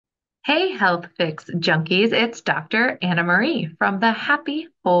Hey, Health Fix Junkies. It's Dr. Anna Marie from the Happy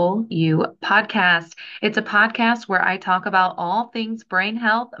Whole You podcast. It's a podcast where I talk about all things brain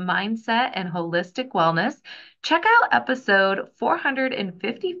health, mindset, and holistic wellness. Check out episode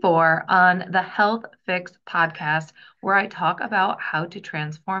 454 on the Health Fix podcast, where I talk about how to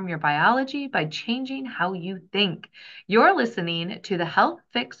transform your biology by changing how you think. You're listening to the Health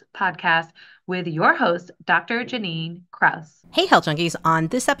Fix podcast with your host, Dr. Jannine Krause. Hey, Health Junkies. On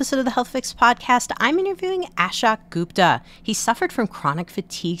this episode of the Health Fix podcast, I'm interviewing Ashok Gupta. He suffered from chronic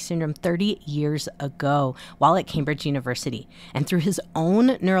fatigue syndrome 30 years ago while at Cambridge University. And through his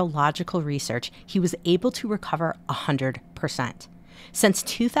own neurological research, he was able to recover 100%. Since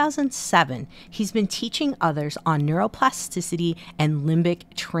 2007, he's been teaching others on neuroplasticity and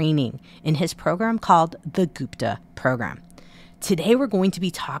limbic training in his program called the Gupta Program. Today, we're going to be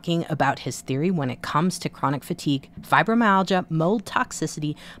talking about his theory when it comes to chronic fatigue, fibromyalgia, mold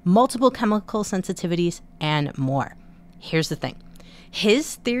toxicity, multiple chemical sensitivities, and more. Here's the thing.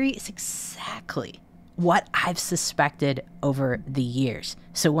 His theory is exactly what I've suspected over the years.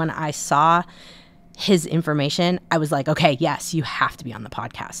 So when I saw his information, I was like, okay, yes, you have to be on the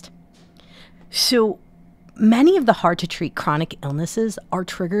podcast. So many of the hard to treat chronic illnesses are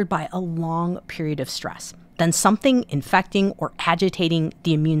triggered by a long period of stress. Then something infecting or agitating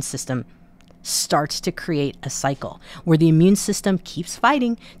the immune system starts to create a cycle where the immune system keeps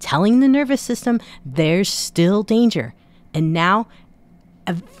fighting, telling the nervous system there's still danger. And now,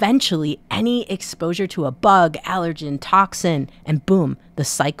 eventually, any exposure to a bug, allergen, toxin, and boom, the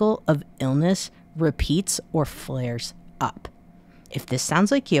cycle of illness repeats or flares up. If this sounds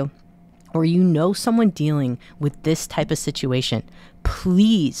like you, or you know someone dealing with this type of situation,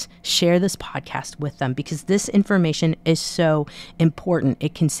 please share this podcast with them because this information is so important.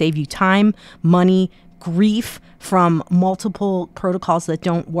 It can save you time, money, grief from multiple protocols that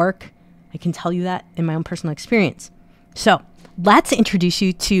don't work. I can tell you that in my own personal experience. So let's introduce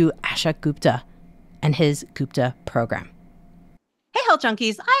you to Ashok Gupta and his Gupta program. Hey, Health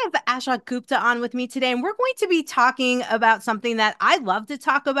Junkies. I have Ashok Gupta on with me today, and we're going to be talking about something that I love to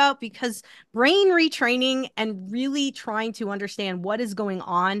talk about because brain retraining and really trying to understand what is going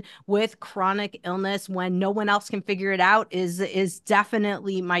on with chronic illness when no one else can figure it out is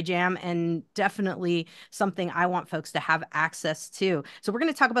definitely my jam and definitely something I want folks to have access to. So we're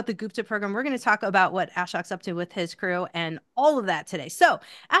going to talk about the Gupta program. We're going to talk about what Ashok's up to with his crew and all of that today. So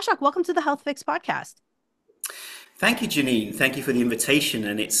Ashok, welcome to the Health Fix podcast. Thank you, Jannine. Thank you for the invitation,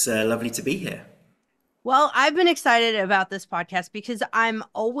 and it's lovely to be here. Well, I've been excited about this podcast because I'm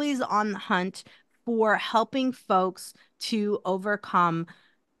always on the hunt for helping folks to overcome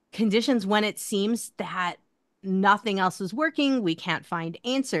conditions when it seems that nothing else is working, we can't find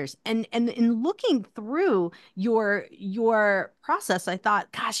answers. And in looking through your process, I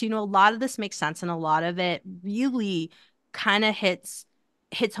thought, gosh, a lot of this makes sense, and a lot of it really kind of hits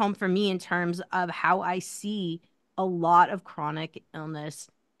home for me in terms of how I see a lot of chronic illness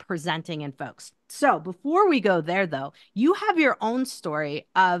presenting in folks. So before we go there, though, you have your own story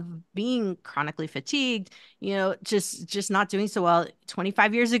of being chronically fatigued, just not doing so well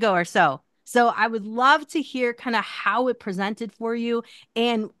 25 years ago or so. So I would love to hear kind of how it presented for you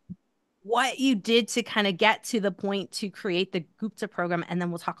and what you did to kind of get to the point to create the Gupta program. And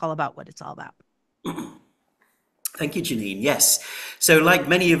then we'll talk all about what it's all about. Thank you, Jannine. Yes. So like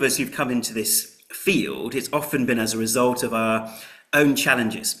many of us who've come into this field, it's often been as a result of our own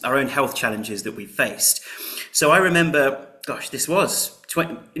challenges, our own health challenges that we've faced. So I remember, gosh, this was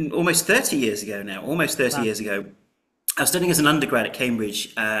almost 30 years ago now, almost 30 Wow. years ago. I was studying as an undergrad at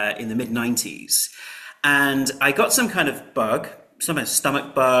Cambridge in the mid-90s, and I got some kind of bug, some kind of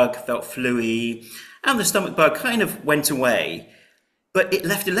stomach bug, felt flu-y, and the stomach bug kind of went away. But it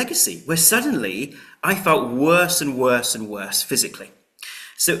left a legacy where suddenly I felt worse and worse and worse physically.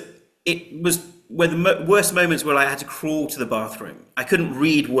 So it was where the worst moments where I had to crawl to the bathroom. I couldn't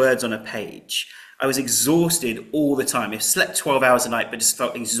read words on a page. I was exhausted all the time. I slept 12 hours a night, but just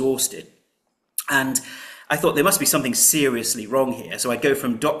felt exhausted. And I thought there must be something seriously wrong here. So I'd go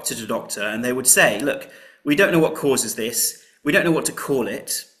from doctor to doctor, and they would say, look, we don't know what causes this. We don't know what to call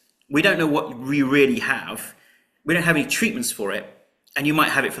it. We don't know what we really have. We don't have any treatments for it. And you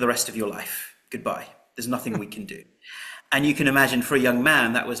might have it for the rest of your life. Goodbye. There's nothing we can do. And you can imagine for a young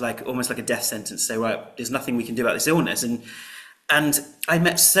man, that was like almost like a death sentence. Say, right, there's nothing we can do about this illness. And I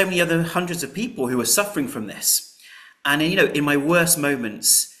met so many other hundreds of people who were suffering from this. And in my worst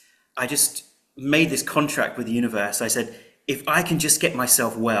moments, I just made this contract with the universe. I said, if I can just get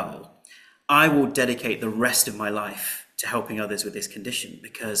myself well, I will dedicate the rest of my life to helping others with this condition,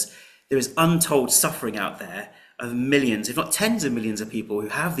 because there is untold suffering out there of millions, if not tens of millions of people who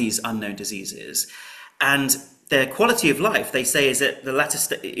have these unknown diseases. And their quality of life, they say, is at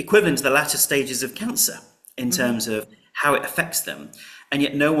the equivalent to the latter stages of cancer in terms of how it affects them. And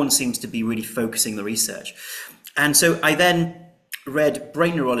yet no one seems to be really focusing the research. And so I then read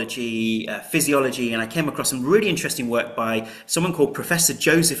brain neurology, physiology, and I came across some really interesting work by someone called Professor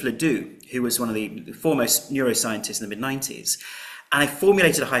Joseph Ledoux, who was one of the foremost neuroscientists in the mid-90s. And I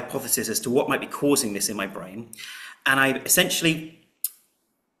formulated a hypothesis as to what might be causing this in my brain. And I essentially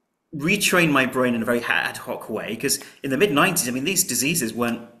retrained my brain in a very ad hoc way, because in the mid-90s, I mean, these diseases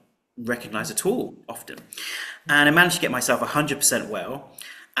weren't recognized at all often. And I managed to get myself 100% well.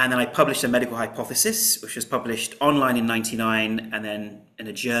 And then I published a medical hypothesis, which was published online in 99 and then in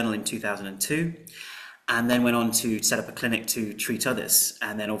a journal in 2002. And then went on to set up a clinic to treat others.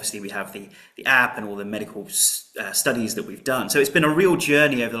 And then obviously we have the app and all the medical studies that we've done. So it's been a real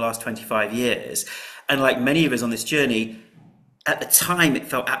journey over the last 25 years. And like many of us on this journey, at the time it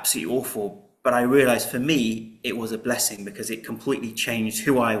felt absolutely awful. But I realized for me, it was a blessing because it completely changed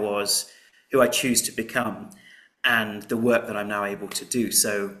who I was, who I choose to become, and the work that I'm now able to do.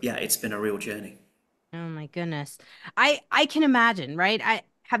 So yeah, it's been a real journey. Oh my goodness. I can imagine, right? I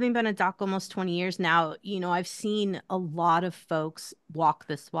having been a doc almost 20 years now, I've seen a lot of folks walk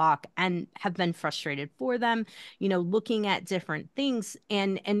this walk and have been frustrated for them, looking at different things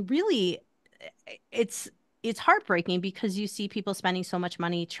and really it's heartbreaking because you see people spending so much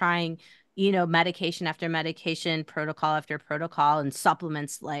money trying medication after medication, protocol after protocol, and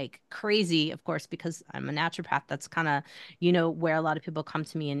supplements like crazy, of course, because I'm a naturopath. That's kind of, where a lot of people come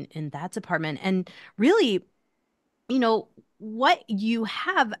to me in that department. And really, what you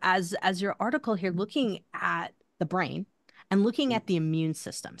have as your article here, looking at the brain and looking at the immune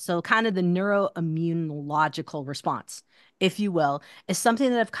system. So kind of the neuroimmunological response, if you will, is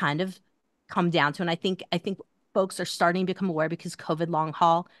something that I've kind of come down to. And I think folks are starting to become aware because COVID long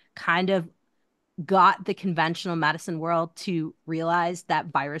haul kind of got the conventional medicine world to realize that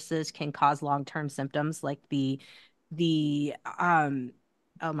viruses can cause long-term symptoms like the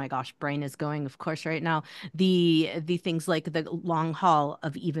oh my gosh, brain is going, of course, right now. The things like the long haul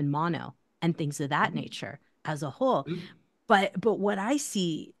of even mono and things of that nature as a whole. But what I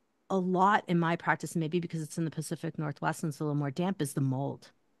see a lot in my practice, maybe because it's in the Pacific Northwest and it's a little more damp, is the mold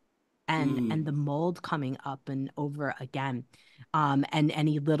and the mold coming up and over again. And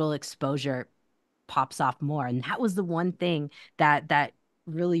any little exposure pops off more. And that was the one thing that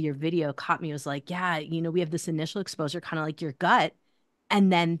really your video caught me. It was like, yeah, we have this initial exposure, kind of like your gut,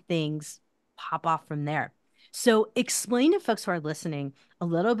 and then things pop off from there. So explain to folks who are listening a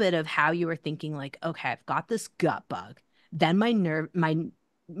little bit of how you were thinking, like, okay, I've got this gut bug. Then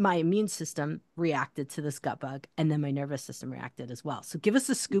my immune system reacted to this gut bug, and then my nervous system reacted as well. So give us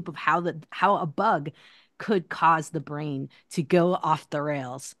a scoop of how a bug could cause the brain to go off the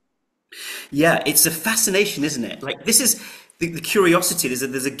rails. Yeah, it's a fascination, isn't it? Like this is the curiosity.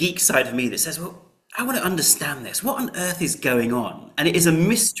 There's a geek side of me that says, well, I want to understand this. What on earth is going on? And it is a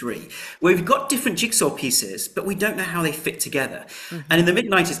mystery where we've got different jigsaw pieces, but we don't know how they fit together. And in the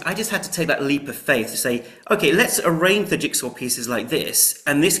mid-90s, I just had to take that leap of faith to say, okay, let's arrange the jigsaw pieces like this.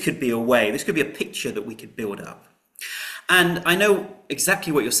 And this could be a way, this could be a picture that we could build up. And I know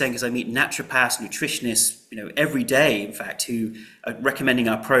exactly what you're saying because I meet naturopaths, nutritionists, every day, in fact, who are recommending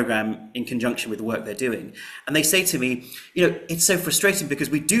our program in conjunction with the work they're doing. And they say to me, it's so frustrating because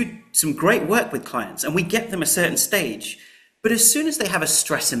we do some great work with clients and we get them a certain stage. But as soon as they have a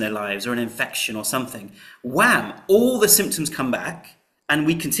stress in their lives or an infection or something, wham, all the symptoms come back and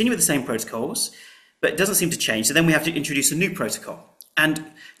we continue with the same protocols, but it doesn't seem to change. So then we have to introduce a new protocol. And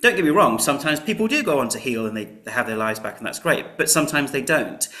don't get me wrong, sometimes people do go on to heal and they have their lives back and that's great, but sometimes they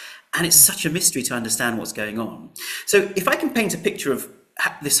don't. And it's such a mystery to understand what's going on. So if I can paint a picture of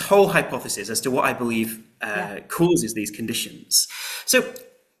this whole hypothesis as to what I believe causes these conditions. So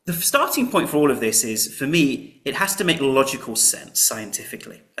the starting point for all of this is, for me, it has to make logical sense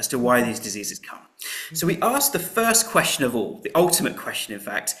scientifically as to why these diseases come. So we ask the first question of all, the ultimate question, in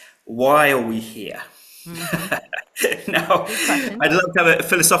fact, why are we here? Now, I'd love to have a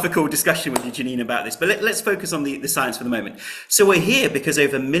philosophical discussion with you, Jannine, about this, but let's focus on the science for the moment. So we're here because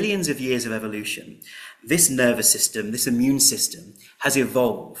over millions of years of evolution, this nervous system, this immune system has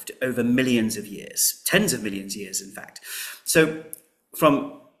evolved over millions of years, tens of millions of years, in fact. So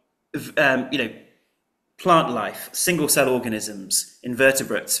from, plant life, single cell organisms,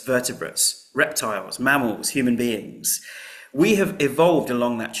 invertebrates, vertebrates, reptiles, mammals, human beings, we have evolved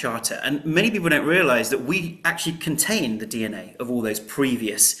along that charter, and many people don't realize that we actually contain the DNA of all those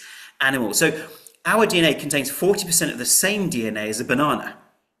previous animals. So our DNA contains 40% of the same DNA as a banana.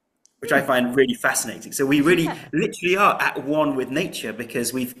 which I find really fascinating. So we really literally are at one with nature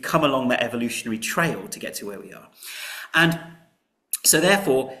because we've come along that evolutionary trail to get to where we are. And so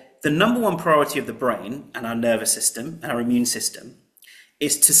therefore, the number one priority of the brain and our nervous system and our immune system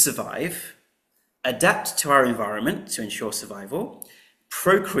is to survive, adapt to our environment to ensure survival,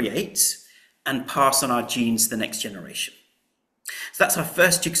 procreate, and pass on our genes to the next generation. So that's our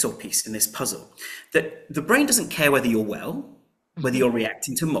first jigsaw piece in this puzzle, that the brain doesn't care whether you're well, whether you're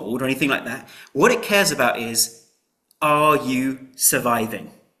reacting to mold or anything like that. What it cares about is, are you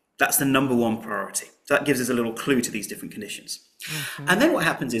surviving? That's the number one priority. So that gives us a little clue to these different conditions. And then what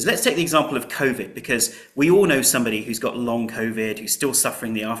happens is, let's take the example of COVID, because we all know somebody who's got long COVID, who's still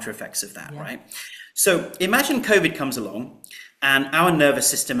suffering the after effects of that, right? So imagine COVID comes along and our nervous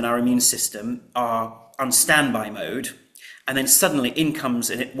system and our immune system are on standby mode. And then suddenly in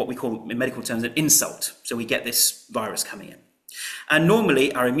comes what we call in medical terms an insult. So we get this virus coming in. And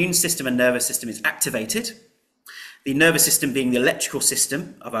normally our immune system and nervous system is activated. The nervous system being the electrical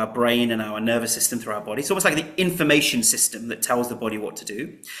system of our brain and our nervous system through our body. It's almost like the information system that tells the body what to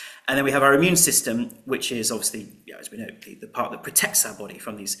do. And then we have our immune system, which is obviously, as we know, the part that protects our body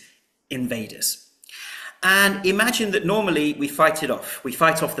from these invaders. And imagine that normally we fight it off. We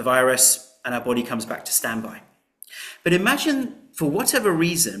fight off the virus and our body comes back to standby. But imagine, for whatever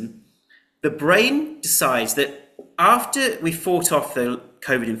reason, the brain decides that after we fought off the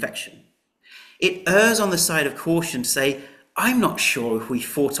COVID infection, it errs on the side of caution to say, I'm not sure if we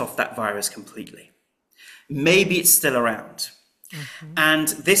fought off that virus completely. Maybe it's still around. And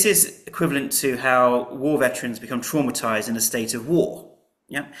this is equivalent to how war veterans become traumatized in a state of war.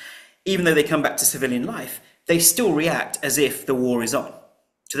 Yeah, even though they come back to civilian life, they still react as if the war is on,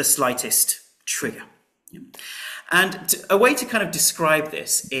 to the slightest trigger. Yeah. And a way to kind of describe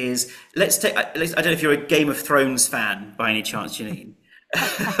this is, I don't know if you're a Game of Thrones fan by any chance, Jannine.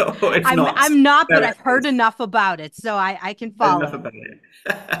 Or if I'm not, but I've heard enough about it, so I can follow. Enough about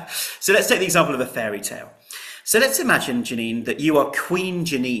it. So let's take the example of a fairy tale. So let's imagine, Jannine, that you are Queen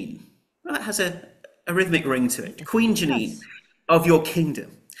Jannine. Well, that has a rhythmic ring to it. Queen Jannine of your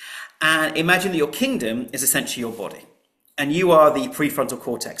kingdom. And imagine that your kingdom is essentially your body. And you are the prefrontal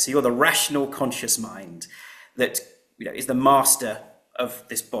cortex. So you're the rational, conscious mind that is the master of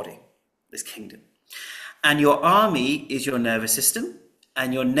this body, this kingdom. And your army is your nervous system,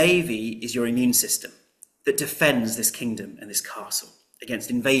 and your navy is your immune system that defends this kingdom and this castle against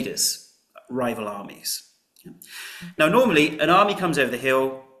invaders, rival armies. Now, normally, an army comes over the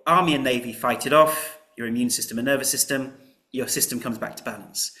hill, army and navy fight it off, your immune system and nervous system, your system comes back to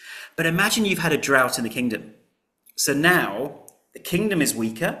balance. But imagine you've had a drought in the kingdom. So now the kingdom is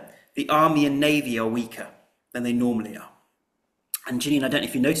weaker, the army and navy are weaker than they normally are. And Jannine, I don't know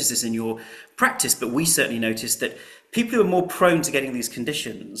if you notice this in your practice, but we certainly noticed that people who are more prone to getting these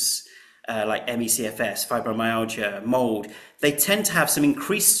conditions, like ME, CFS, fibromyalgia, mold, they tend to have some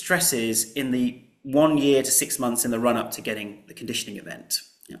increased stresses in the 1 year to 6 months in the run-up to getting the conditioning event.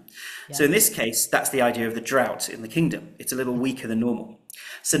 Yeah. So in this case, that's the idea of the drought in the kingdom. It's a little weaker than normal.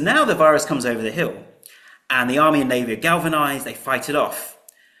 So now the virus comes over the hill, and the army and navy are galvanized, they fight it off.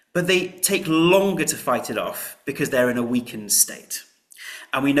 But they take longer to fight it off because they're in a weakened state.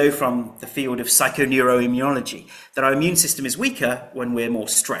 And we know from the field of psychoneuroimmunology that our immune system is weaker when we're more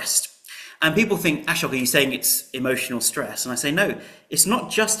stressed. And people think, Ashok, are you saying it's emotional stress? And I say, no, it's not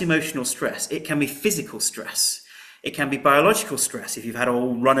just emotional stress. It can be physical stress. It can be biological stress if you've had a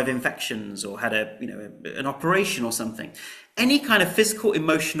whole run of infections or had an operation or something. Any kind of physical,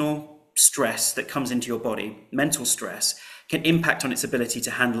 emotional stress that comes into your body, mental stress, can impact on its ability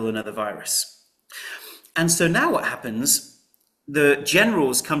to handle another virus. And so now what happens, the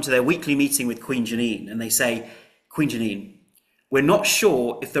generals come to their weekly meeting with Queen Jannine and they say, Queen Jannine, we're not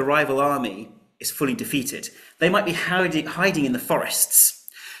sure if the rival army is fully defeated. They might be hiding in the forests.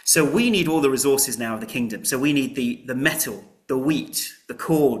 So we need all the resources now of the kingdom. So we need the metal, the wheat, the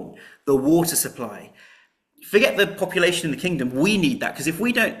corn, the water supply. Forget the population in the kingdom. We need that, because if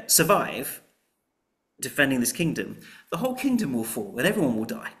we don't survive defending this kingdom, the whole kingdom will fall and everyone will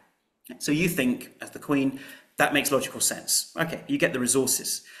die. So you think, as the queen, that makes logical sense. Okay, you get the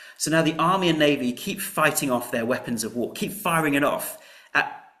resources. So now the army and navy keep fighting off their weapons of war, keep firing it off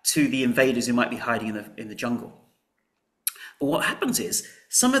to the invaders who might be hiding in the jungle. But what happens is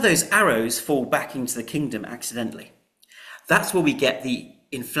some of those arrows fall back into the kingdom accidentally. That's where we get the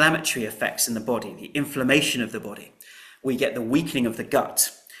inflammatory effects in the body, the inflammation of the body. We get the weakening of the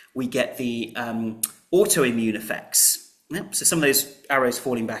gut. We get the autoimmune effects. Yep. So some of those arrows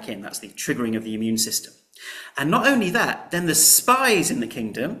falling back in, that's the triggering of the immune system. And not only that, then the spies in the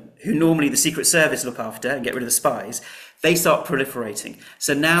kingdom, who normally the Secret Service look after and get rid of the spies, they start proliferating.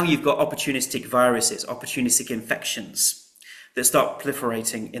 So now you've got opportunistic viruses, opportunistic infections that start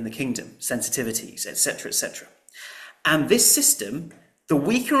proliferating in the kingdom, sensitivities, etc., etc. And this system, the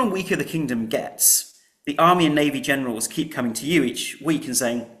weaker and weaker the kingdom gets, the Army and Navy generals keep coming to you each week and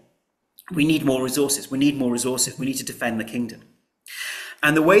saying, we need more resources, we need more resources, we need to defend the kingdom.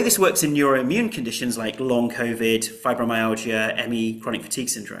 And the way this works in neuroimmune conditions like long COVID, fibromyalgia, ME, chronic fatigue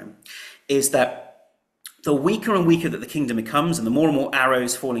syndrome, is that the weaker and weaker that the kingdom becomes and the more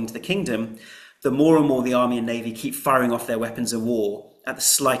arrows fall into the kingdom, the more the Army and Navy keep firing off their weapons of war at the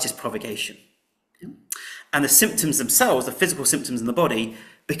slightest provocation. And the symptoms themselves, the physical symptoms in the body,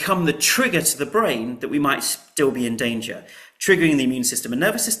 become the trigger to the brain that we might still be in danger, triggering the immune system and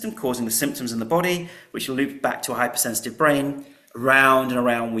nervous system, causing the symptoms in the body, which loop back to a hypersensitive brain. Around and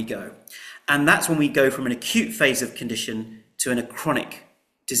around we go. And that's when we go from an acute phase of condition to a chronic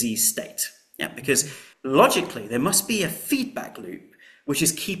disease state. Yeah, because logically, there must be a feedback loop which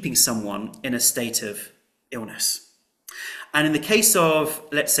is keeping someone in a state of illness. And in the case of,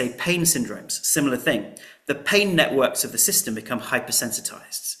 let's say, pain syndromes, similar thing. The pain networks of the system become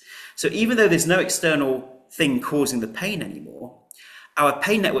hypersensitized. So even though there's no external thing causing the pain anymore, our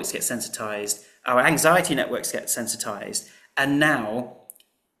pain networks get sensitized, our anxiety networks get sensitized, and now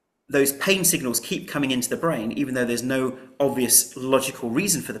those pain signals keep coming into the brain, even though there's no obvious logical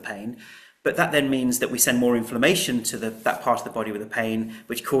reason for the pain. But that then means that we send more inflammation to that part of the body with the pain,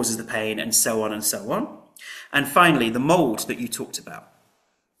 which causes the pain, and so on and so on. And finally, the mold that you talked about.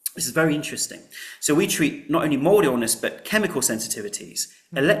 This is very interesting. So we treat not only mold illness, but chemical sensitivities,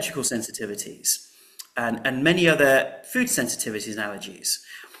 electrical sensitivities, and many other food sensitivities and allergies.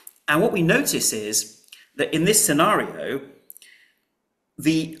 And what we notice is that in this scenario,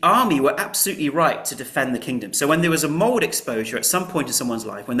 the army were absolutely right to defend the kingdom. So when there was a mold exposure at some point in someone's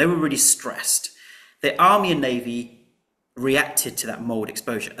life, when they were really stressed, the army and navy reacted to that mold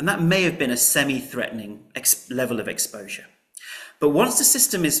exposure. And that may have been a semi-threatening level of exposure. But once the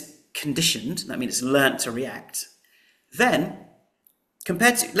system is conditioned, that means it's learnt to react, then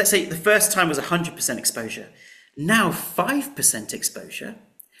compared to, let's say the first time was 100% exposure, now 5% exposure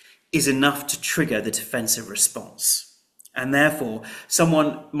is enough to trigger the defensive response. And therefore,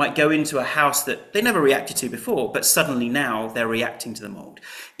 someone might go into a house that they never reacted to before, but suddenly now they're reacting to the mold,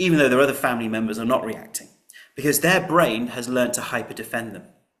 even though their other family members are not reacting, because their brain has learned to hyper-defend them.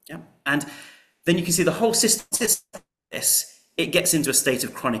 Yeah? And then you can see the whole system, it gets into a state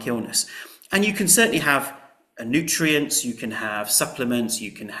of chronic illness. And you can certainly have nutrients, you can have supplements,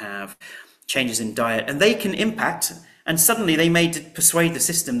 you can have changes in diet, and they can impact, and suddenly they may persuade the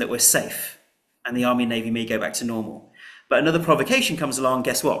system that we're safe, and the Army and Navy may go back to normal. But another provocation comes along,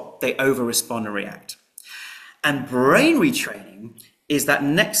 guess what? They over-respond and react. And brain retraining is that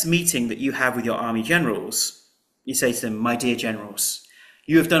next meeting that you have with your Army generals. You say to them, my dear generals,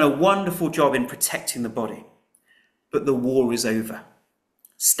 you have done a wonderful job in protecting the body, but the war is over.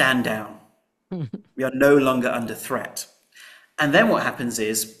 Stand down. We are no longer under threat. And then what happens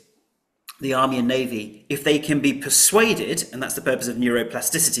is the Army and Navy, if they can be persuaded, and that's the purpose of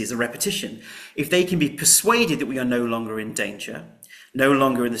neuroplasticity, is a repetition, if they can be persuaded that we are no longer in danger, no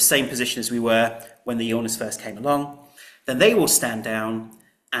longer in the same position as we were when the illness first came along, then they will stand down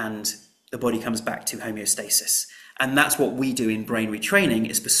and the body comes back to homeostasis. And that's what we do in brain retraining,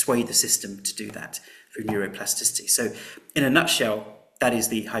 is persuade the system to do that through neuroplasticity. So in a nutshell, that is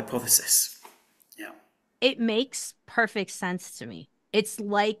the hypothesis. Yeah. It makes perfect sense to me. It's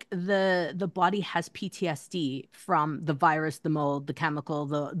like the body has PTSD from the virus, the mold, the chemical,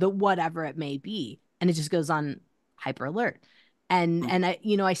 the whatever it may be, and it just goes on hyper alert. And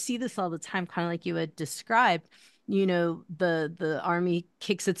I see this all the time, kind of like you had described. The army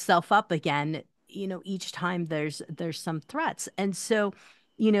kicks itself up again. Each time there's some threats, and so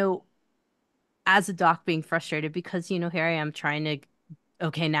as a doc being frustrated because here I am trying to,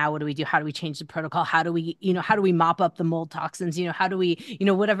 okay, now what do we do? How do we change the protocol? How do we mop up the mold toxins? How do we,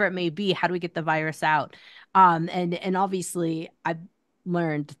 whatever it may be, how do we get the virus out? And obviously I've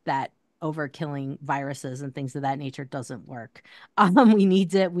learned that overkilling viruses and things of that nature doesn't work. We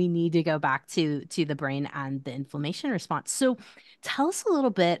need to go back to the brain and the inflammation response. So tell us a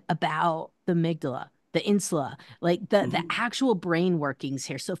little bit about the amygdala, the insula, like the actual brain workings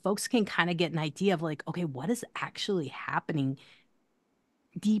here, so folks can kind of get an idea of like, okay, what is actually happening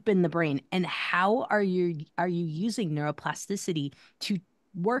deep in the brain, and how are you using neuroplasticity to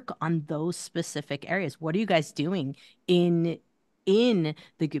work on those specific areas? What are you guys doing in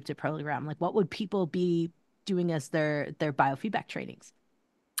the Gupta program? Like, what would people be doing as their biofeedback trainings?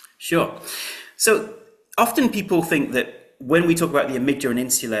 Sure. So often people think that when we talk about the amygdala and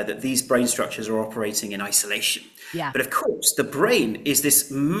insula, that these brain structures are operating in isolation. Yeah. But of course, the brain is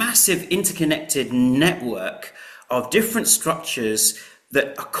this massive interconnected network of different structures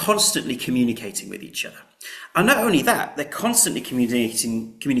that are constantly communicating with each other. And not only that, they're constantly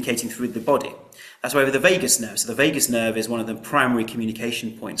communicating through the body. That's why with the vagus nerve. So the vagus nerve is one of the primary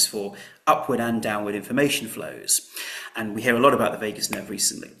communication points for upward and downward information flows. And we hear a lot about the vagus nerve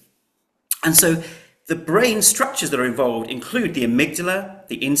recently. And so the brain structures that are involved include the amygdala,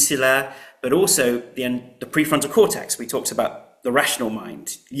 the insula, but also the prefrontal cortex. We talked about the rational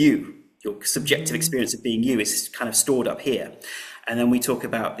mind, you, your subjective experience of being you is kind of stored up here. And then we talk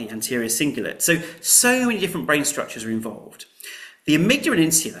about the anterior cingulate. So many different brain structures are involved. The amygdala and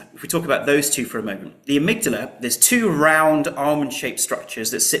insula, if we talk about those two for a moment, the amygdala, there's two round almond-shaped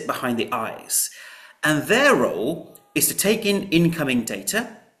structures that sit behind the eyes. And their role is to take in incoming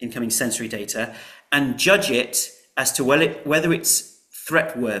data, incoming sensory data, and judge it as to whether it's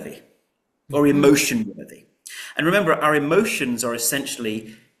threat-worthy or emotion-worthy. And remember, our emotions are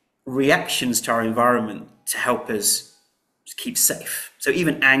essentially reactions to our environment to help us keep safe. So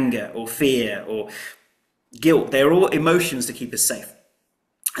even anger or fear or guilt, they're all emotions to keep us safe.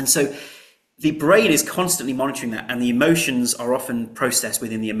 And so the brain is constantly monitoring that, and the emotions are often processed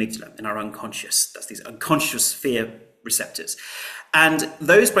within the amygdala in our unconscious. That's these unconscious fear receptors. And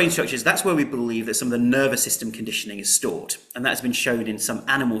those brain structures, that's where we believe that some of the nervous system conditioning is stored. And that's been shown in some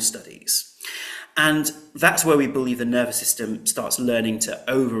animal studies. And that's where we believe the nervous system starts learning to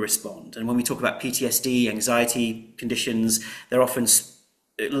over-respond. And when we talk about PTSD, anxiety conditions, they're often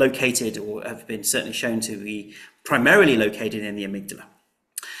located, or have been certainly shown to be primarily located in the amygdala.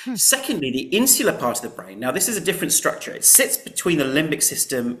 Secondly, the insular part of the brain. Now, this is a different structure. It sits between the limbic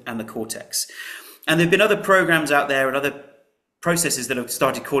system and the cortex. And there have been other programs out there and other processes that have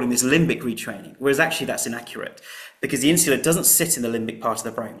started calling this limbic retraining, whereas actually that's inaccurate, because the insula doesn't sit in the limbic part of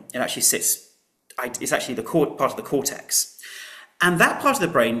the brain. It actually sits, it's actually the part of the cortex. And that part of the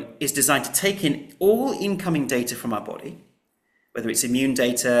brain is designed to take in all incoming data from our body, whether it's immune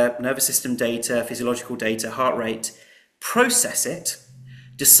data, nervous system data, physiological data, heart rate, process it,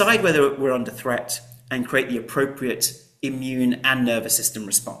 decide whether we're under threat, and create the appropriate immune and nervous system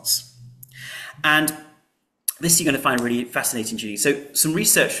response. And this you're going to find really fascinating, Judy. So some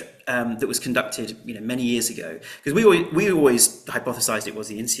research that was conducted many years ago, because we always hypothesized it was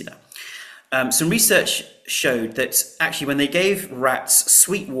the insula. Some research showed that actually when they gave rats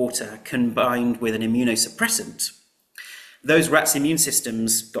sweet water combined with an immunosuppressant, those rats' immune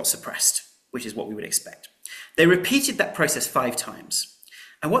systems got suppressed, which is what we would expect. They repeated that process 5 times.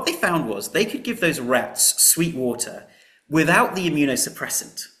 And what they found was they could give those rats sweet water without the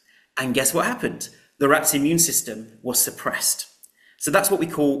immunosuppressant. And guess what happened? The rat's immune system was suppressed. So that's what we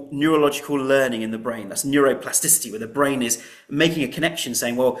call neurological learning in the brain. That's neuroplasticity, where the brain is making a connection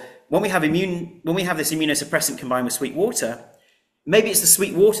saying, well, when we have this immunosuppressant combined with sweet water, maybe it's the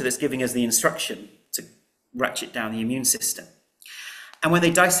sweet water that's giving us the instruction to ratchet down the immune system. And when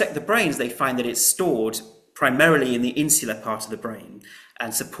they dissect the brains, they find that it's stored primarily in the insular part of the brain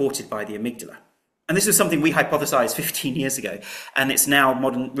and supported by the amygdala. And this was something we hypothesized 15 years ago, and it's now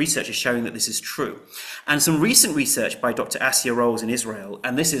modern research is showing that this is true. And some recent research by Dr. Asya Rolls in Israel,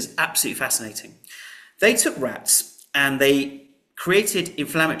 and this is absolutely fascinating. They took rats and they created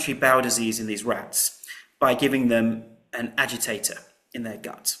inflammatory bowel disease in these rats by giving them an agitator in their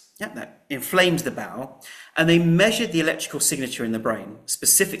gut. That inflamed the bowel, and they measured the electrical signature in the brain,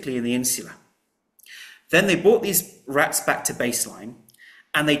 specifically in the insula. Then they brought these rats back to baseline,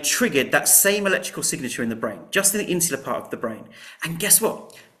 and they triggered that same electrical signature in the brain, just in the insular part of the brain. And guess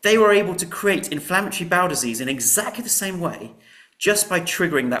what? They were able to create inflammatory bowel disease in exactly the same way, just by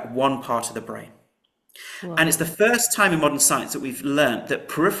triggering that one part of the brain. Wow. And it's the first time in modern science that we've learned that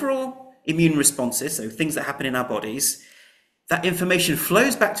peripheral immune responses, so things that happen in our bodies, that information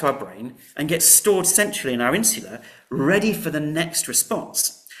flows back to our brain and gets stored centrally in our insula, ready for the next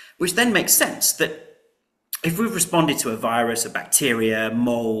response, which then makes sense that if we've responded to a virus, a bacteria,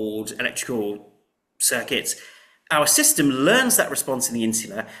 mold, electrical circuits, our system learns that response in the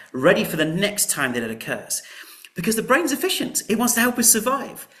insula, ready for the next time that it occurs. Because the brain's efficient. It wants to help us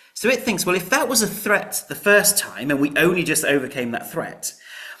survive. So it thinks, well, if that was a threat the first time and we only just overcame that threat,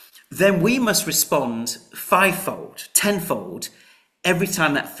 then we must respond 5-fold, 10-fold every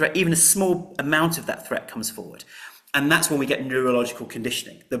time that threat, even a small amount of that threat comes forward. And that's when we get neurological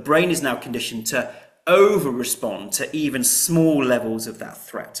conditioning. The brain is now conditioned to over-respond to even small levels of that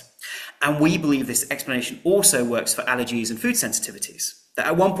threat. And we believe this explanation also works for allergies and food sensitivities. That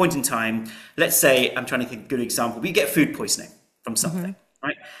at one point in time, let's say, I'm trying to think of a good example, we get food poisoning from something.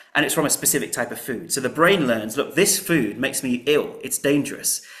 right? And it's from a specific type of food. So the brain learns, look, this food makes me ill. It's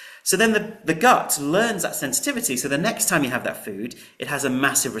dangerous. So then the gut learns that sensitivity. So the next time you have that food, it has a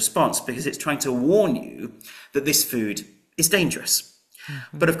massive response because it's trying to warn you that this food is dangerous.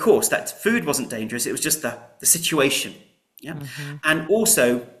 But of course, that food wasn't dangerous. It was just the situation. Yeah. And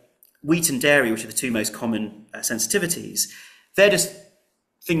also, wheat and dairy, which are the two most common sensitivities, they're just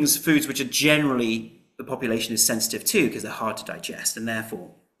foods which are generally the population is sensitive to because they're hard to digest. And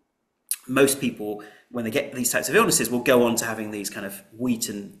therefore, most people, when they get these types of illnesses, will go on to having these kind of wheat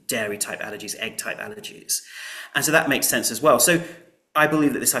and dairy type allergies, egg type allergies. And so that makes sense as well. So I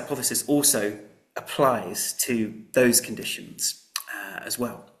believe that this hypothesis also applies to those conditions as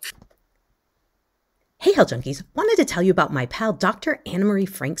well. Hey, Health Junkies, wanted to tell you about my pal Dr. Anna-Marie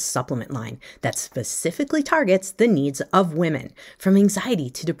Frank's supplement line that specifically targets the needs of women. From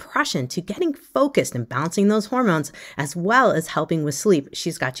anxiety to depression to getting focused and balancing those hormones, as well as helping with sleep,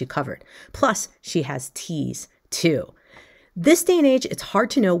 she's got you covered. Plus, she has teas too. This day and age, it's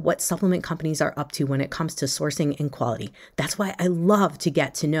hard to know what supplement companies are up to when it comes to sourcing and quality. That's why I love to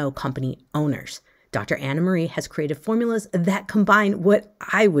get to know company owners. Dr. Anna-Marie has created formulas that combine what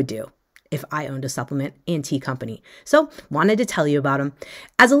I would do if I owned a supplement and tea company. So wanted to tell you about them.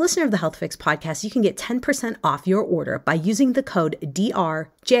 As a listener of the Health Fix podcast, you can get 10% off your order by using the code DRJKRAUSE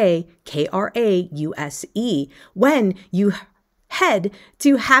when you head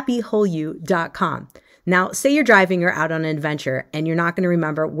to happywholeyou.com. Now, say you're driving or out on an adventure and you're not going to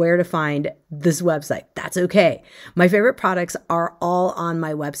remember where to find this website. That's okay. My favorite products are all on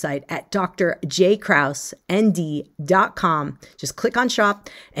my website at drjkrauseND.com. Just click on shop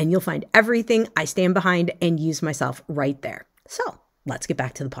and you'll find everything I stand behind and use myself right there. So let's get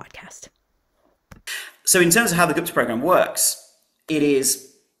back to the podcast. So in terms of how the Gupta program works, it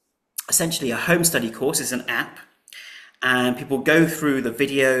is essentially a home study course. It's an app and people go through the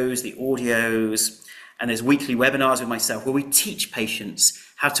videos, the audios, and there's weekly webinars with myself where we teach patients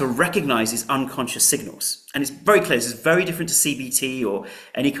how to recognize these unconscious signals. And it's very clear, this is very different to CBT or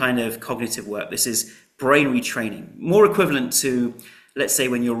any kind of cognitive work. This is brain retraining, more equivalent to, let's say,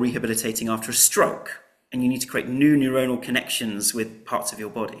 when you're rehabilitating after a stroke and you need to create new neuronal connections with parts of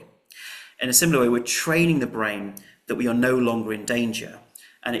your body. In a similar way, we're training the brain that we are no longer in danger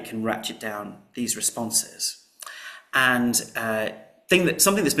and it can ratchet down these responses. And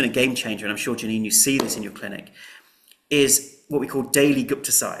something that's been a game changer, and I'm sure, Jannine, you see this in your clinic, is what we call daily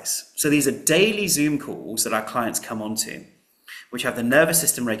Gupta size. So these are daily Zoom calls that our clients come onto, which have the nervous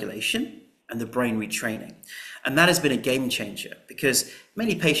system regulation and the brain retraining. And that has been a game changer because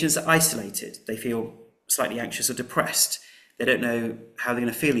many patients are isolated. They feel slightly anxious or depressed. They don't know how they're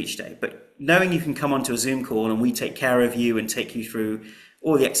going to feel each day. But knowing you can come onto a Zoom call and we take care of you and take you through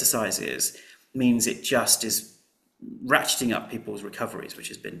all the exercises means it just is ratcheting up people's recoveries, which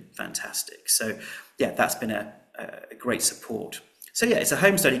has been fantastic. So yeah, that's been a great support. So yeah, it's a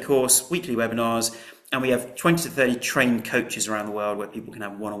home study course, weekly webinars, and we have 20 to 30 trained coaches around the world where people can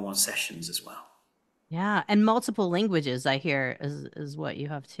have one-on-one sessions as well. Yeah, and multiple languages I hear is what you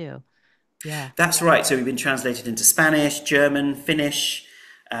have too. Yeah, that's right. So we've been translated into Spanish, German, Finnish,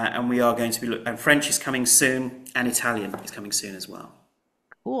 and we are going to be, and French is coming soon, and Italian is coming soon as well.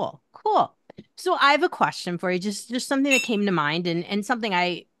 Cool. So I have a question for you, just something that came to mind and something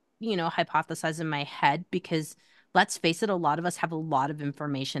I, hypothesize in my head, because let's face it, a lot of us have a lot of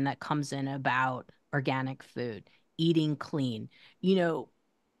information that comes in about organic food, eating clean,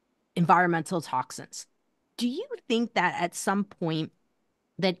 environmental toxins. Do you think that at some point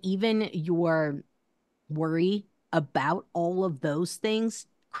that even your worry about all of those things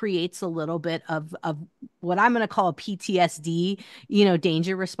creates a little bit of what I'm going to call a PTSD,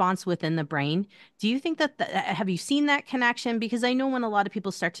 danger response within the brain? Do you think that, have you seen that connection? Because I know when a lot of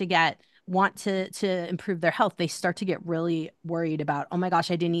people start to want to improve their health, they start to get really worried about, oh my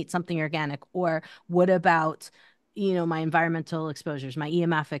gosh, I didn't eat something organic. Or what about, my environmental exposures, my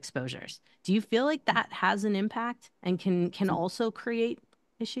EMF exposures? Do you feel like that has an impact and can also create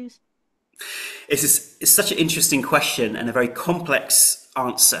issues? It's such an interesting question and a very complex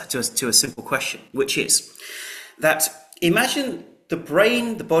answer to a simple question, which is that imagine the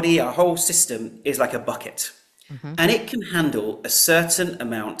brain, the body, our whole system is like a bucket, and it can handle a certain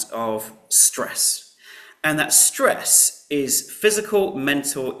amount of stress. And that stress is physical,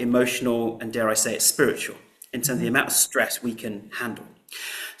 mental, emotional, and dare I say it, spiritual, in terms of the amount of stress we can handle.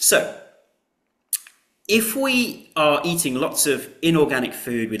 So if we are eating lots of inorganic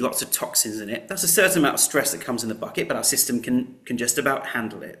food with lots of toxins in it, that's a certain amount of stress that comes in the bucket, but our system can just about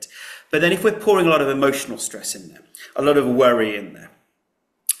handle it. But then if we're pouring a lot of emotional stress in there, a lot of worry in there,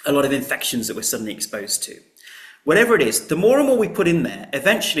 a lot of infections that we're suddenly exposed to, Whatever it is, the more and more we put in there,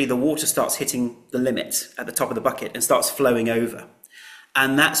 eventually the water starts hitting the limit at the top of the bucket and starts flowing over.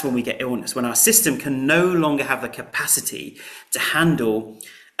 And that's when we get illness, when our system can no longer have the capacity to handle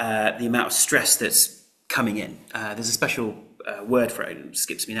the amount of stress that's coming in. There's a special word for it, it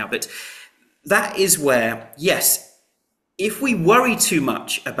skips me now, but that is where, yes, if we worry too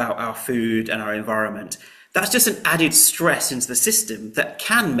much about our food and our environment, that's just an added stress into the system that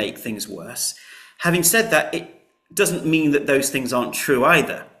can make things worse. Having said that, it doesn't mean that those things aren't true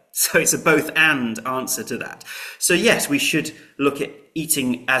either. So it's a both and answer to that. So yes, we should look at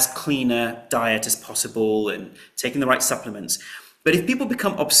eating as clean a diet as possible and taking the right supplements. But if people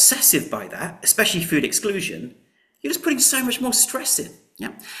become obsessive by that, especially food exclusion, you're just putting so much more stress in. Yeah.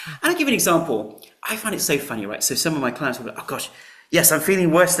 And I'll give you an example. I find it so funny, right? So some of my clients will be like, oh gosh, yes, I'm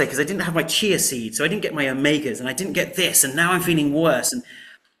feeling worse today because I didn't have my chia seeds, so I didn't get my omegas, and I didn't get this, and now I'm feeling worse. And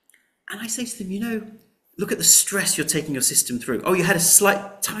I say to them, look at the stress you're taking your system through. Oh, you had a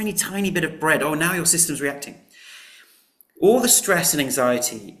slight, tiny bit of bread. Oh, now your system's reacting. All the stress and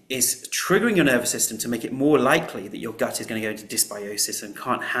anxiety is triggering your nervous system to make it more likely that your gut is going to go into dysbiosis and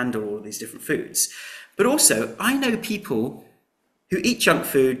can't handle all of these different foods. But also, I know people who eat junk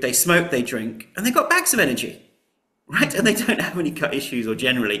food, they smoke, they drink, and they've got bags of energy, right? And they don't have any gut issues or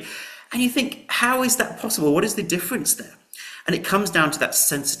generally. And you think, how is that possible? What is the difference there? And it comes down to that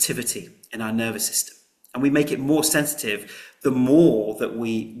sensitivity in our nervous system. And we make it more sensitive the more that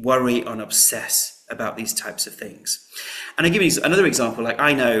we worry and obsess about these types of things. And I'll give you another example. Like,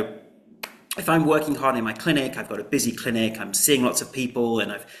 I know if I'm working hard in my clinic, I've got a busy clinic, I'm seeing lots of people,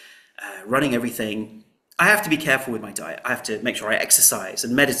 and I'm running everything, I have to be careful with my diet. I have to make sure I exercise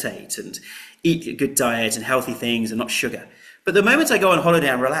and meditate and eat a good diet and healthy things and not sugar. But the moment I go on holiday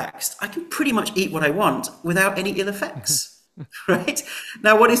and relaxed, I can pretty much eat what I want without any ill effects. Right?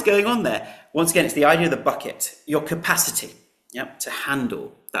 Now, what is going on there? Once again, it's the idea of the bucket, your capacity, to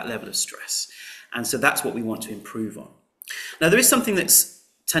handle that level of stress. And so that's what we want to improve on. Now, there is something that's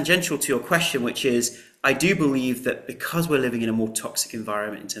tangential to your question, which is, I do believe that because we're living in a more toxic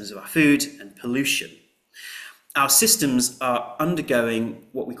environment in terms of our food and pollution, our systems are undergoing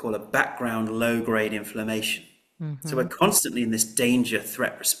what we call a background low-grade inflammation. Mm-hmm. So we're constantly in this danger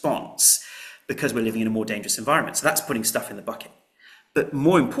threat response because we're living in a more dangerous environment. So that's putting stuff in the bucket. But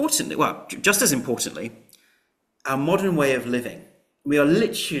more importantly, well, just as importantly, our modern way of living, we are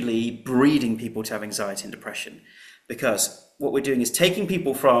literally breeding people to have anxiety and depression, because what we're doing is taking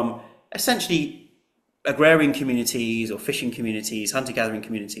people from essentially agrarian communities or fishing communities, hunter-gathering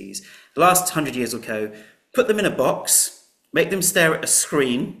communities, the last 100 years or so, put them in a box, make them stare at a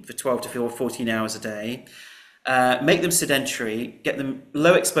screen for 12 to 14 hours a day, make them sedentary, get them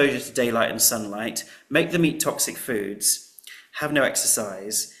low exposure to daylight and sunlight, make them eat toxic foods, have no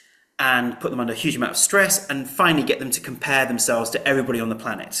exercise, and put them under a huge amount of stress, and finally get them to compare themselves to everybody on the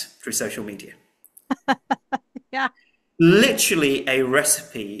planet through social media. Yeah. Literally a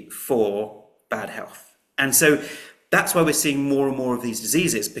recipe for bad health. And so that's why we're seeing more and more of these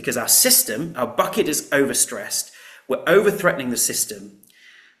diseases, because our system, our bucket is overstressed, we're over-threatening the system,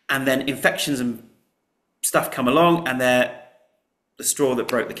 and then infections and stuff come along, and they're the straw that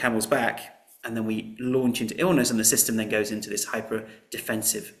broke the camel's back, and then we launch into illness, and the system then goes into this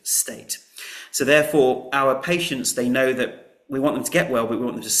hyper-defensive state. So therefore, our patients, they know that we want them to get well, but we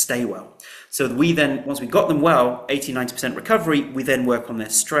want them to stay well. So we then, once we've got them well, 80-90% recovery, we then work on their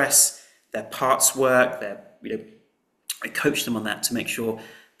stress, their parts work, I coach them on that to make sure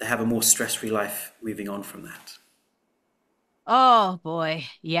they have a more stress-free life moving on from that. Oh boy.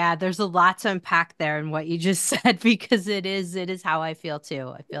 Yeah, there's a lot to unpack there in what you just said, because it is how I feel too.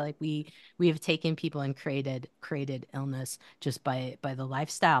 I feel like we have taken people and created illness just by the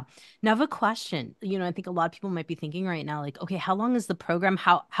lifestyle. Now I have a question. I think a lot of people might be thinking right now, like, okay, how long is the program?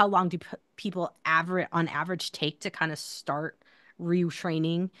 How long do people on average take to kind of start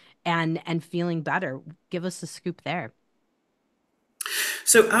retraining and feeling better? Give us a scoop there.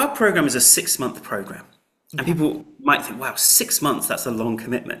 So our program is a 6-month program. And people might think, wow, 6 months, that's a long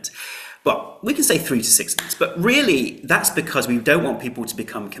commitment. But we can say 3 to 6 months. But really, that's because we don't want people to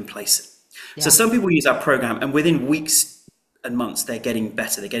become complacent. Yeah. So some people use our program, and within weeks and months, they're getting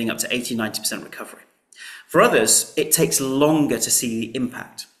better. They're getting up to 80-90% recovery. For others, it takes longer to see the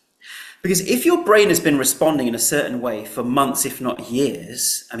impact. Because if your brain has been responding in a certain way for months, if not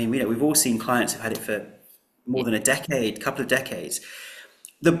years, I mean, we've all seen clients who've had it for more than a decade, couple of decades.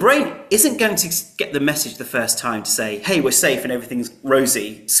 The brain isn't going to get the message the first time to say, hey, we're safe and everything's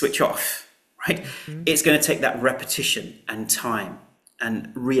rosy, switch off, right? Mm-hmm. It's going to take that repetition and time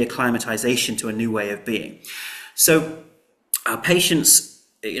and reacclimatization to a new way of being. So our patients,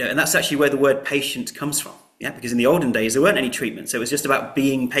 and that's actually where the word patient comes from. Yeah, because in the olden days, there weren't any treatment. So it was just about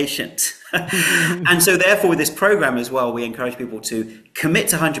being patient. And so therefore, with this program as well, we encourage people to commit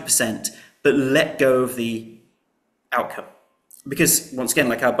to 100%, but let go of the outcome. Because once again,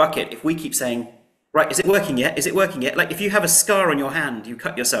 like our bucket, if we keep saying, right, is it working yet? Is it working yet? Like if you have a scar on your hand, you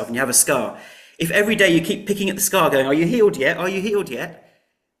cut yourself and you have a scar. If every day you keep picking at the scar going, are you healed yet? Are you healed yet?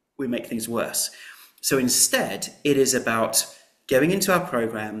 We make things worse. So instead, it is about going into our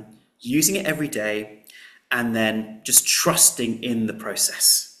program, using it every day, and then just trusting in the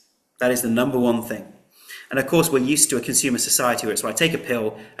process. That is the number one thing. And of course, we're used to a consumer society where it's, well, I take a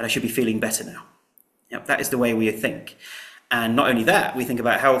pill and I should be feeling better now. Yep, that is the way we think. And not only that, we think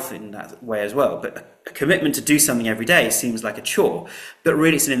about health in that way as well. But a commitment to do something every day seems like a chore, but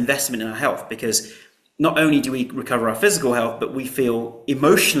really it's an investment in our health, because not only do we recover our physical health, but we feel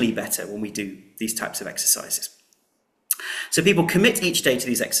emotionally better when we do these types of exercises. So people commit each day to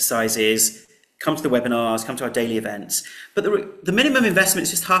these exercises, come to the webinars, come to our daily events, but the minimum investment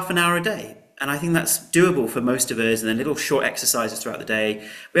is just half an hour a day. And I think that's doable for most of us, and then little short exercises throughout the day.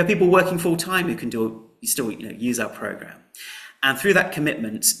 We have people working full time who can still use our program. And through that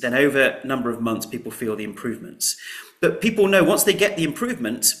commitment, then over a number of months, people feel the improvements. But people know once they get the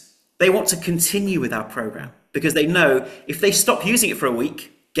improvement, they want to continue with our program, because they know if they stop using it for a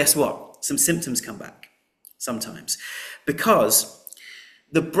week, guess what? Some symptoms come back sometimes, because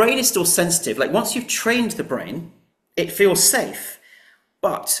the brain is still sensitive. Like once you've trained the brain, it feels safe,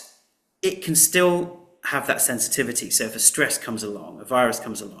 but it can still have that sensitivity. So if a stress comes along, a virus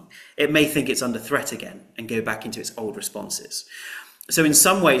comes along, it may think it's under threat again and go back into its old responses. So in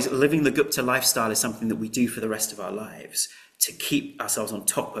some ways, living the Gupta lifestyle is something that we do for the rest of our lives to keep ourselves on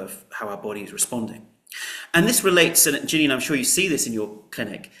top of how our body is responding. And this relates, and Jannine, I'm sure you see this in your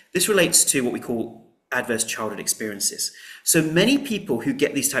clinic, this relates to what we call adverse childhood experiences. So many people who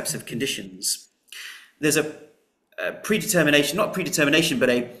get these types of conditions, there's a predetermination, not predetermination, but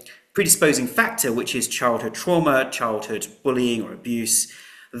a predisposing factor, which is childhood trauma, childhood bullying or abuse.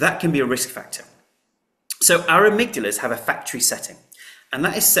 That can be a risk factor. So our amygdalas have a factory setting, and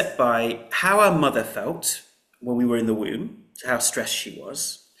that is set by how our mother felt when we were in the womb, so how stressed she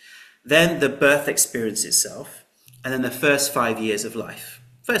was, then the birth experience itself, and then the first 5 years of life,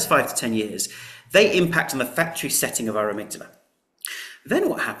 first 5 to 10 years. They impact on the factory setting of our amygdala. Then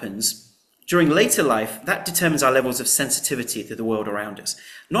what happens during later life, that determines our levels of sensitivity to the world around us.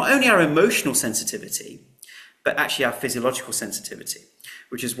 Not only our emotional sensitivity, but actually our physiological sensitivity,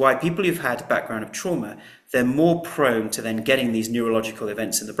 which is why people who've had a background of trauma, they're more prone to then getting these neurological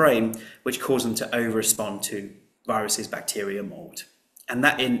events in the brain, which cause them to over-respond to viruses, bacteria, mold. And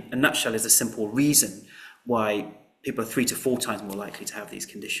that, in a nutshell, is the simple reason why people are 3 to 4 times more likely to have these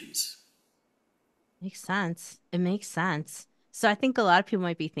conditions. Makes sense. It makes sense. So I think a lot of people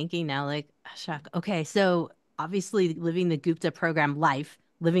might be thinking now, like, Ashok, okay, so obviously living the Gupta program life,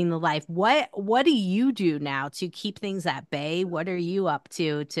 living the life, what do you do now to keep things at bay? What are you up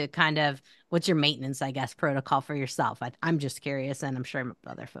to kind of, what's your maintenance, I guess, protocol for yourself? I'm just curious, and I'm sure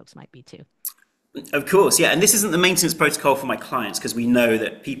other folks might be too. Of course, yeah. And this isn't the maintenance protocol for my clients, because we know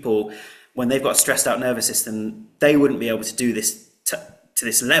that people, when they've got a stressed out nervous system, they wouldn't be able to do this to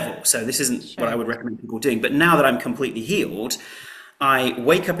this level. So this isn't what I would recommend people doing. But now that I'm completely healed, I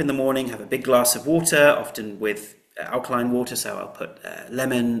wake up in the morning, have a big glass of water, often with alkaline water. So I'll put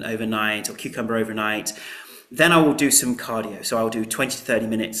lemon overnight or cucumber overnight. Then I will do some cardio. So I'll do 20 to 30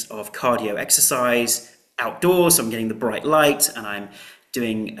 minutes of cardio exercise outdoors. So I'm getting the bright light and I'm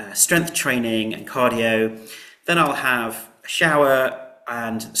doing strength training and cardio. Then I'll have a shower,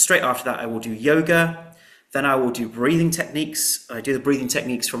 and straight after that I will do yoga. Then I will do breathing techniques. I do the breathing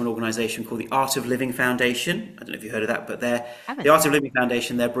techniques from an organization called the Art of Living Foundation. I don't know if you heard of that, but the Art of Living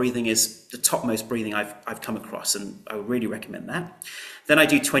Foundation, their breathing is the topmost breathing I've come across, and I would really recommend that. Then I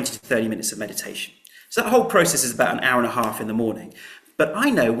do 20 to 30 minutes of meditation. So that whole process is about an hour and a half in the morning. But I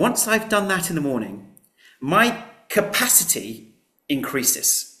know once I've done that in the morning, my capacity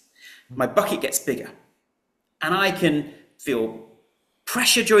increases. My bucket gets bigger, and I can feel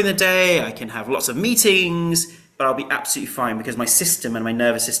pressure during the day. I can have lots of meetings, but I'll be absolutely fine because my system and my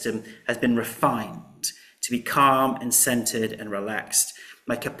nervous system has been refined to be calm and centered and relaxed.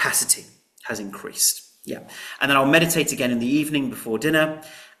 My capacity has increased. Yeah. And then I'll meditate again in the evening before dinner.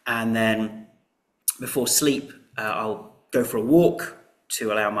 And then before sleep, I'll go for a walk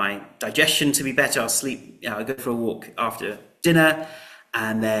to allow my digestion to be better. I'll go for a walk after dinner.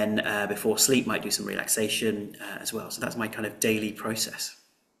 And then before sleep, might do some relaxation as well. So that's my kind of daily process.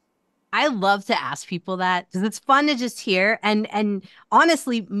 I love to ask people that because it's fun to just hear. And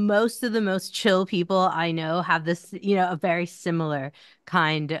honestly, most of the most chill people I know have this, a very similar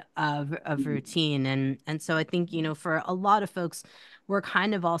kind of routine. And so I think, for a lot of folks, we're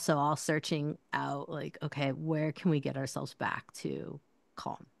kind of also all searching out like, okay, where can we get ourselves back to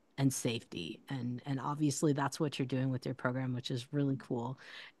calm and safety? And obviously that's what you're doing with your program, which is really cool.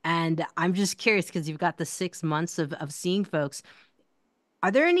 And I'm just curious because you've got the 6 months of seeing folks. Are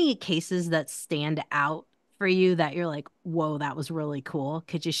there any cases that stand out for you that you're like, whoa, that was really cool?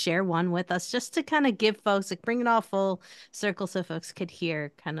 Could you share one with us just to kind of give folks, like bring it all full circle so folks could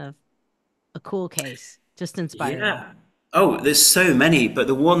hear kind of a cool case, just inspire them? Yeah. Oh, there's so many, but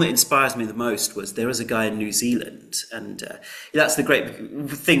the one that inspires me the most was there was a guy in New Zealand, and that's the great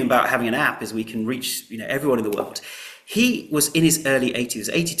thing about having an app is we can reach everyone in the world. He was in his early 80s,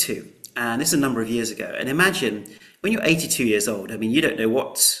 82, and this is a number of years ago. And imagine when you're 82 years old, I mean, you don't know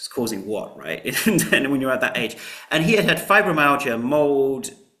what's causing what, right? And then when you're at that age, and he had had fibromyalgia,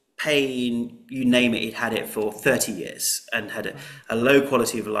 mold, pain, you name it, he'd had it for 30 years and had a low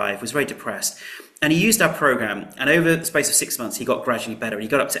quality of life, was very depressed. And he used our program, and over the space of 6 months, he got gradually better. He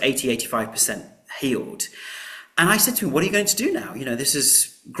got up to 85% healed. And I said to him, what are you going to do now? This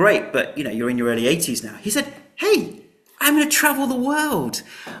is great, but you're in your early 80s now. He said, hey, I'm going to travel the world.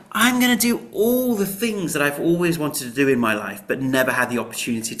 I'm going to do all the things that I've always wanted to do in my life, but never had the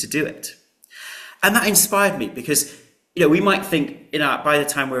opportunity to do it. And that inspired me because we might think by the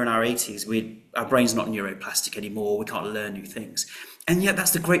time we're in our 80s, our brain's not neuroplastic anymore. We can't learn new things. And yet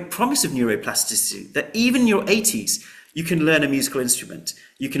that's the great promise of neuroplasticity, that even in your 80s, you can learn a musical instrument,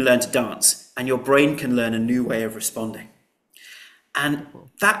 you can learn to dance, and your brain can learn a new way of responding. And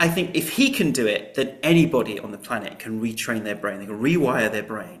that, I think, if he can do it, then anybody on the planet can retrain their brain. They can rewire their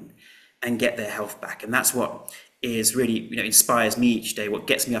brain and get their health back. And that's what is really, inspires me each day. What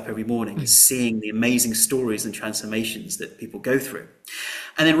gets me up every morning is seeing the amazing stories and transformations that people go through.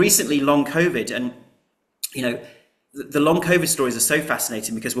 And then recently, long COVID, and the long COVID stories are so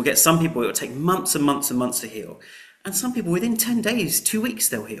fascinating because we'll get some people, it'll take months and months and months to heal. And some people within 10 days, 2 weeks,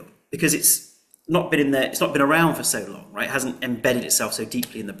 they'll heal because it's not been in there, it's not been around for so long, right? It hasn't embedded itself so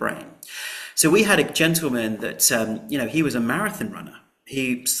deeply in the brain. So we had a gentleman that, he was a marathon runner.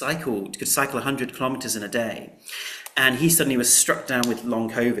 He could cycle 100 kilometers in a day. And he suddenly was struck down with long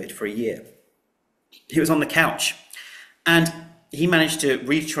COVID for a year. He was on the couch and he managed to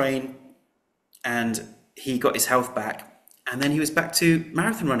retrain and he got his health back. And then he was back to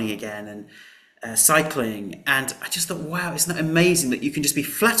marathon running again and cycling. And I just thought, wow, isn't that amazing that you can just be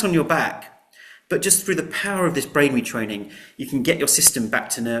flat on your back, but just through the power of this brain retraining, you can get your system back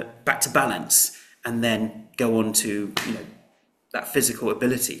to balance and then go on to, that physical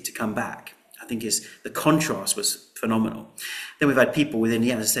ability to come back. I think the contrast was phenomenal. Then we've had people within,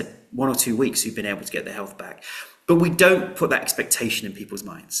 as I said, 1 or 2 weeks who've been able to get their health back. But we don't put that expectation in people's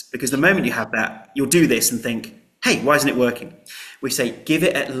minds because the moment you have that, you'll do this and think, hey, why isn't it working? We say, give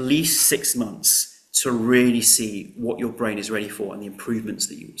it at least 6 months to really see what your brain is ready for and the improvements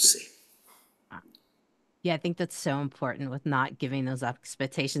that you will see. Yeah, I think that's so important with not giving those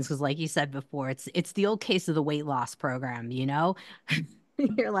expectations because, like you said before, it's the old case of the weight loss program.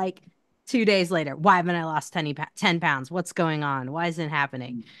 You're like 2 days later, why haven't I lost 10 pounds? What's going on? Why isn't it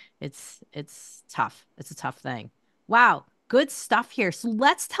happening? It's tough. It's a tough thing. Wow, good stuff here. So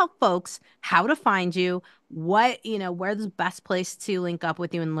let's tell folks how to find you, where the best place to link up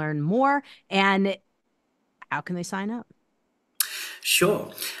with you and learn more, and how can they sign up?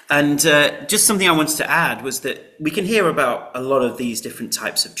 Sure. And just something I wanted to add was that we can hear about a lot of these different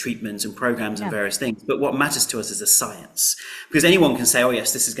types of treatments and programs and various things, but what matters to us is the science. Because anyone can say, oh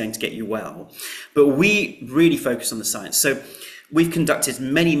yes, this is going to get you well. But we really focus on the science. So we've conducted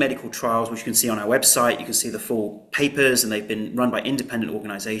many medical trials, which you can see on our website. You can see the full papers, and they've been run by independent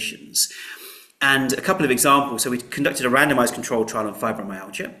organizations. And a couple of examples. So we conducted a randomized controlled trial on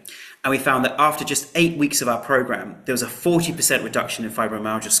fibromyalgia. And we found that after just 8 weeks of our program, there was a 40% reduction in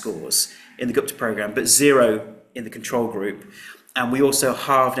fibromyalgia scores in the Gupta program, but 0 in the control group. And we also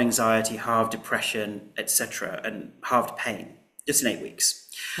halved anxiety, halved depression, etc., and halved pain just in 8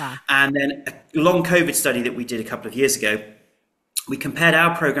 weeks. Wow. And then a long COVID study that we did a couple of years ago, we compared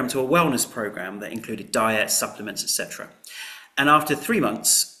our program to a wellness program that included diet, supplements, etc. And after 3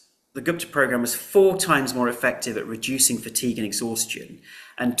 months, the Gupta program was 4 times more effective at reducing fatigue and exhaustion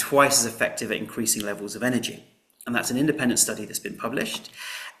and twice as effective at increasing levels of energy. And that's an independent study that's been published.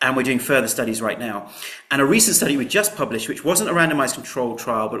 And we're doing further studies right now. And a recent study we just published, which wasn't a randomized controlled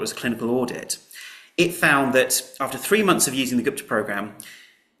trial, but it was a clinical audit, it found that after 3 months of using the Gupta program,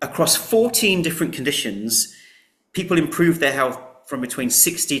 across 14 different conditions, people improved their health from between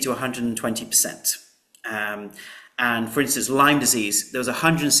 60 to 120%. Um, and for instance, Lyme disease, there was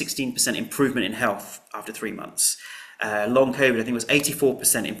 116% improvement in health after 3 months. Long COVID, I think it was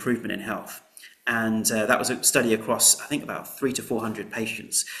 84% improvement in health. And that was a study across, I think, about 300 to 400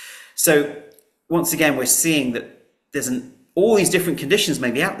 patients. So once again, we're seeing that there's all these different conditions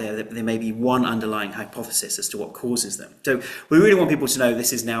may be out there, that there may be one underlying hypothesis as to what causes them. So we really want people to know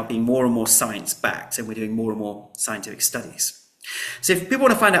this is now being more and more science-backed, and we're doing more and more scientific studies. So if people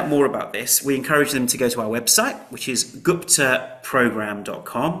want to find out more about this, we encourage them to go to our website, which is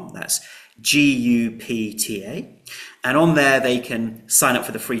guptaprogram.com. That's Gupta. And on there, they can sign up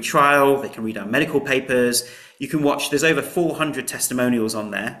for the free trial. They can read our medical papers. You can watch, there's over 400 testimonials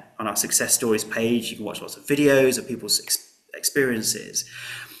on there on our success stories page. You can watch lots of videos of people's experiences.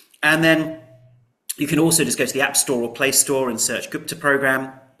 And then you can also just go to the App Store or Play Store and search Gupta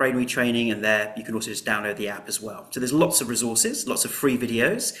Program, Brain Retraining, and there you can also just download the app as well. So there's lots of resources, lots of free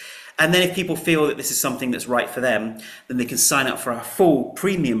videos. And then if people feel that this is something that's right for them, then they can sign up for our full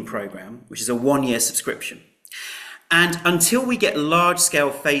premium program, which is a 1-year subscription. And until we get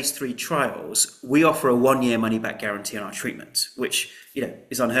large-scale phase 3 trials, we offer a 1-year money-back guarantee on our treatment, which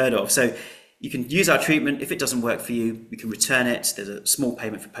is unheard of. So you can use our treatment. If it doesn't work for you, you can return it. There's a small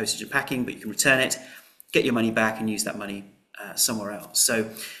payment for postage and packing, but you can return it, get your money back, and use that money somewhere else. So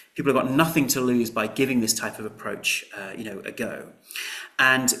people have got nothing to lose by giving this type of approach, a go.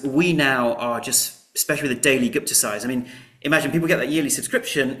 And we now are just, especially with the daily Gupta size. I mean, imagine people get that yearly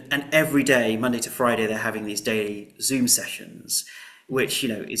subscription, and every day, Monday to Friday, they're having these daily Zoom sessions, which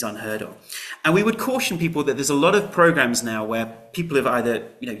is unheard of. And we would caution people that there's a lot of programs now where people have either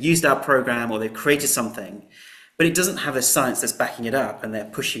used our program or they've created something, but it doesn't have the science that's backing it up, and they're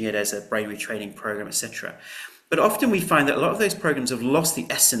pushing it as a brain retraining program, etc. But often we find that a lot of those programs have lost the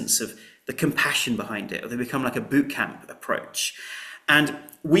essence of the compassion behind it, or they become like a boot camp approach. And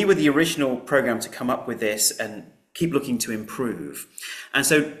we were the original program to come up with this and keep looking to improve. And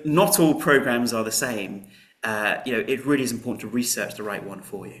so not all programs are the same. It really is important to research the right one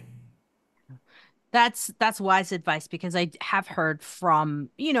for you. That's wise advice, because I have heard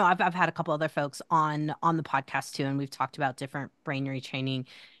from, I've had a couple other folks on the podcast too, and we've talked about different brain retraining.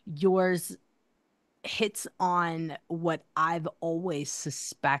 Yours hits on what I've always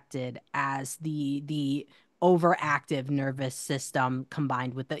suspected as the overactive nervous system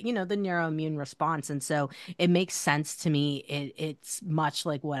combined with the neuroimmune response. And so it makes sense to me. It's much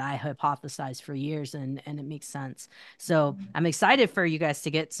like what I hypothesized for years, and it makes sense. So I'm excited for you guys to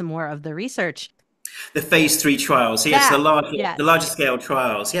get some more of the research. The phase 3 trials, yes, the larger scale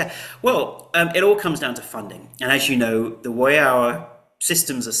trials. Yeah, well, it all comes down to funding. And as you know, the way our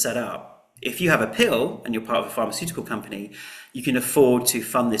systems are set up, if you have a pill and you're part of a pharmaceutical company, you can afford to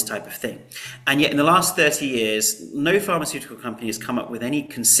fund this type of thing. And yet in the last 30 years, no pharmaceutical company has come up with any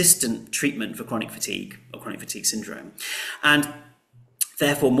consistent treatment for chronic fatigue or chronic fatigue syndrome. And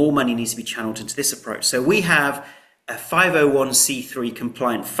therefore, more money needs to be channeled into this approach. So we have a 501c3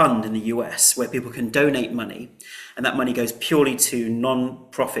 compliant fund in the US where people can donate money, and that money goes purely to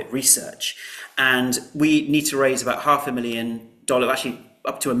non-profit research. And we need to raise about $500,000, actually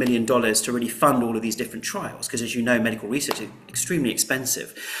up to $1 million, to really fund all of these different trials, because as you know, medical research is extremely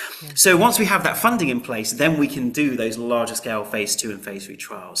expensive. Yeah. So once we have that funding in place, then we can do those larger scale phase 2 and phase 3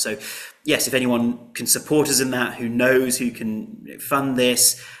 trials. So yes, if anyone can support us in that, who knows who can fund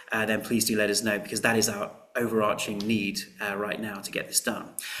this, then please do let us know, because that is our overarching need right now to get this done.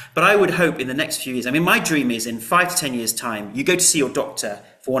 But I would hope in the next few years, I mean, my dream is in 5 to 10 years time, you go to see your doctor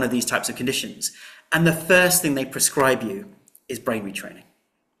for one of these types of conditions, and the first thing they prescribe you is brain retraining.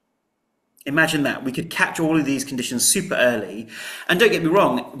 Imagine that. We could catch all of these conditions super early. And don't get me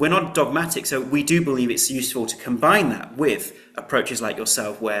wrong, we're not dogmatic, so we do believe it's useful to combine that with approaches like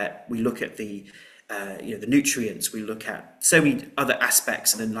yourself, where we look at the nutrients, we look at so many other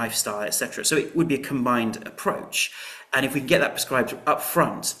aspects of the lifestyle, etc. So it would be a combined approach. And if we can get that prescribed up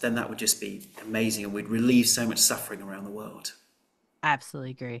front, then that would just be amazing, and we'd relieve so much suffering around the world.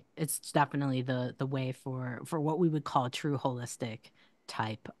 Absolutely agree. It's definitely the way for what we would call a true holistic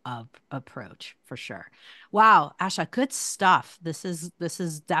type of approach, for sure. Wow, Asha, good stuff. This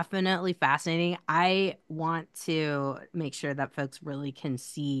is definitely fascinating. I want to make sure that folks really can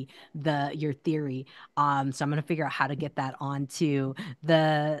see your theory. So I'm going to figure out how to get that onto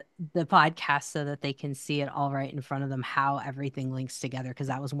the podcast so that they can see it all right in front of them, how everything links together, because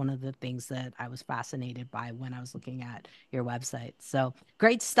that was one of the things that I was fascinated by when I was looking at your website. So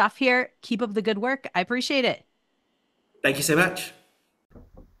great stuff here. Keep up the good work. I appreciate it. Thank you so much.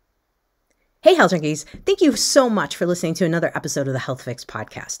 Hey, Health Junkies. Thank you so much for listening to another episode of the Health Fix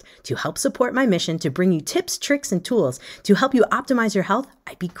podcast. To help support my mission to bring you tips, tricks, and tools to help you optimize your health,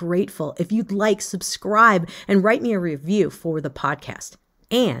 I'd be grateful if you'd like, subscribe, and write me a review for the podcast.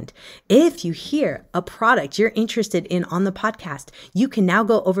 And if you hear a product you're interested in on the podcast, you can now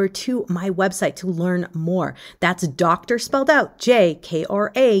go over to my website to learn more. That's doctor spelled out,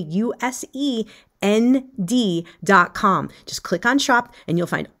 JKRAUSEND.com. Just click on shop and you'll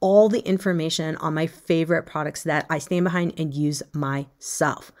find all the information on my favorite products that I stand behind and use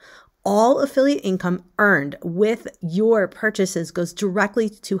myself. All affiliate income earned with your purchases goes directly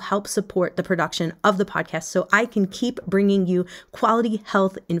to help support the production of the podcast so I can keep bringing you quality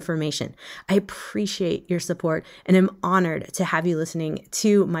health information. I appreciate your support and am honored to have you listening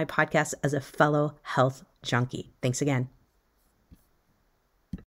to my podcast as a fellow health junkie. Thanks again.